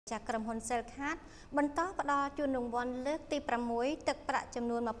จากក្រុមហ៊ុន Cell Card បន្តផ្ដល់ជូនរង្វាន់លើកទី 6 ទឹកប្រាក់ចំ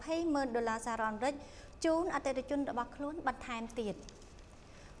នួន $20,000 សហរដ្ឋអាមេរិកជូនអតិថិជនរបស់ខ្លួនបន្ថែមទៀត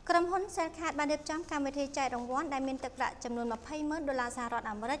ក្រុមហ៊ុន Cell Card បានរៀបចំកម្មវិធីចែករង្វាន់ដែលមានទឹកប្រាក់ចំនួន $20,000 សហរដ្ឋ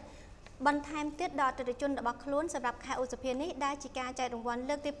អាមេរិកបន្ថែមទៀតដល់អតិថិជនរបស់ខ្លួនសម្រាប់ខែឧសភានេះដែលជាការចែករង្វាន់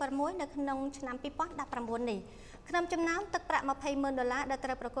លើកទី 6 នៅក្នុងឆ្នាំ 2019 នេះក្នុងចំណោមទឹកប្រាក់ $20,000 ដែលត្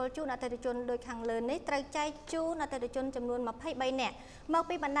រូវប្រគល់ជូនអតិថិជនដោយខាងលើនេះត្រូវចែកជូនអតិថិជនចំនួន 23 នាក់មក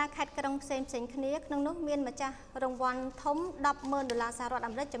ពីបណ្ដាខេត្តក្រុងផ្សេងៗគ្នាក្នុងនោះមានម្ចាស់រង្វាន់ធំ $10,000 សហរដ្ឋ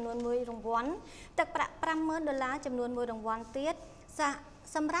អាមេរិកចំនួន 1 រង្វាន់ទឹកប្រាក់ $50,000 ចំនួន 1 រង្វាន់ទៀត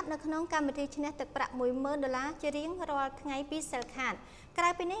សម្រាប់នៅក្នុងកម្មវិធីឈ្នះទឹកប្រាក់$10,000ជារៀងរាល់ថ្ងៃពី Cell Card ក្រៅ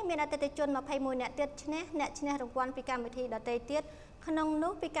ពីនេះមានអតិថិជន 21 នាក់ទៀតអ្នកឈ្នះរង្វាន់ពីកម្មវិធីដទៃទៀតក្នុង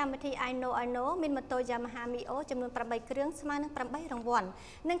នោះពីកម្មវិធី I know មានម៉ូតូ Yamaha Mio ចំនួន 8 គ្រឿងស្មើនឹង8រង្វាន់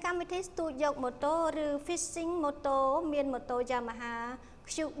និងកម្មវិធីស្ទូចយកម៉ូតូឬ Fishing ម៉ូតូមានម៉ូតូ Yamaha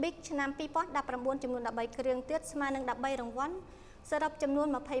Cubic ឆ្នាំ 2019 ចំនួន 13 គ្រឿងទៀតស្មើនឹង13រង្វាន់សរុបចំនួន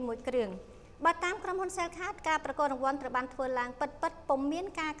 21 គ្រឿងបើតាមក្រុមហ៊ុន Cell Card ការប្រកួតរង្វាន់ត្រូវបានធ្វើឡើងពិតពុំមាន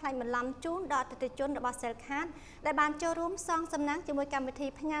ការខ្លាញ់បន្លំជូនដល់អតិថិជនរបស់ Cell Card ដែលបានចូលរួមសងសំណាងជាមួយកម្មវិធី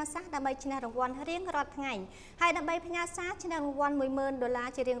ផ្ញើសារដើម្បីឈ្នះរង្វាន់រៀងរាល់ថ្ងៃហើយដើម្បីផ្ញើសារឈ្នះរង្វាន់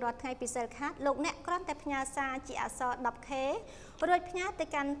$10,000ជារៀងរាល់ថ្ងៃពី Cell Card លោកអ្នកគ្រាន់តែផ្ញើសារជាអក្សរ 10K រួចផ្ញើទៅ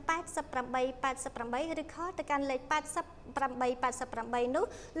កាន់8888ឬ call ទៅកាន់លេខ8888នោះ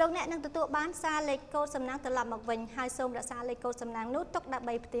លោកអ្នកនឹងទទួលបានសារលេខកូដសំណាងត្រឡប់មកវិញហើយសូមរក្សាលេខកូដសំណាងនោះទុកដើម្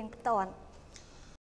បីផ្ទៀងផ្ទាត់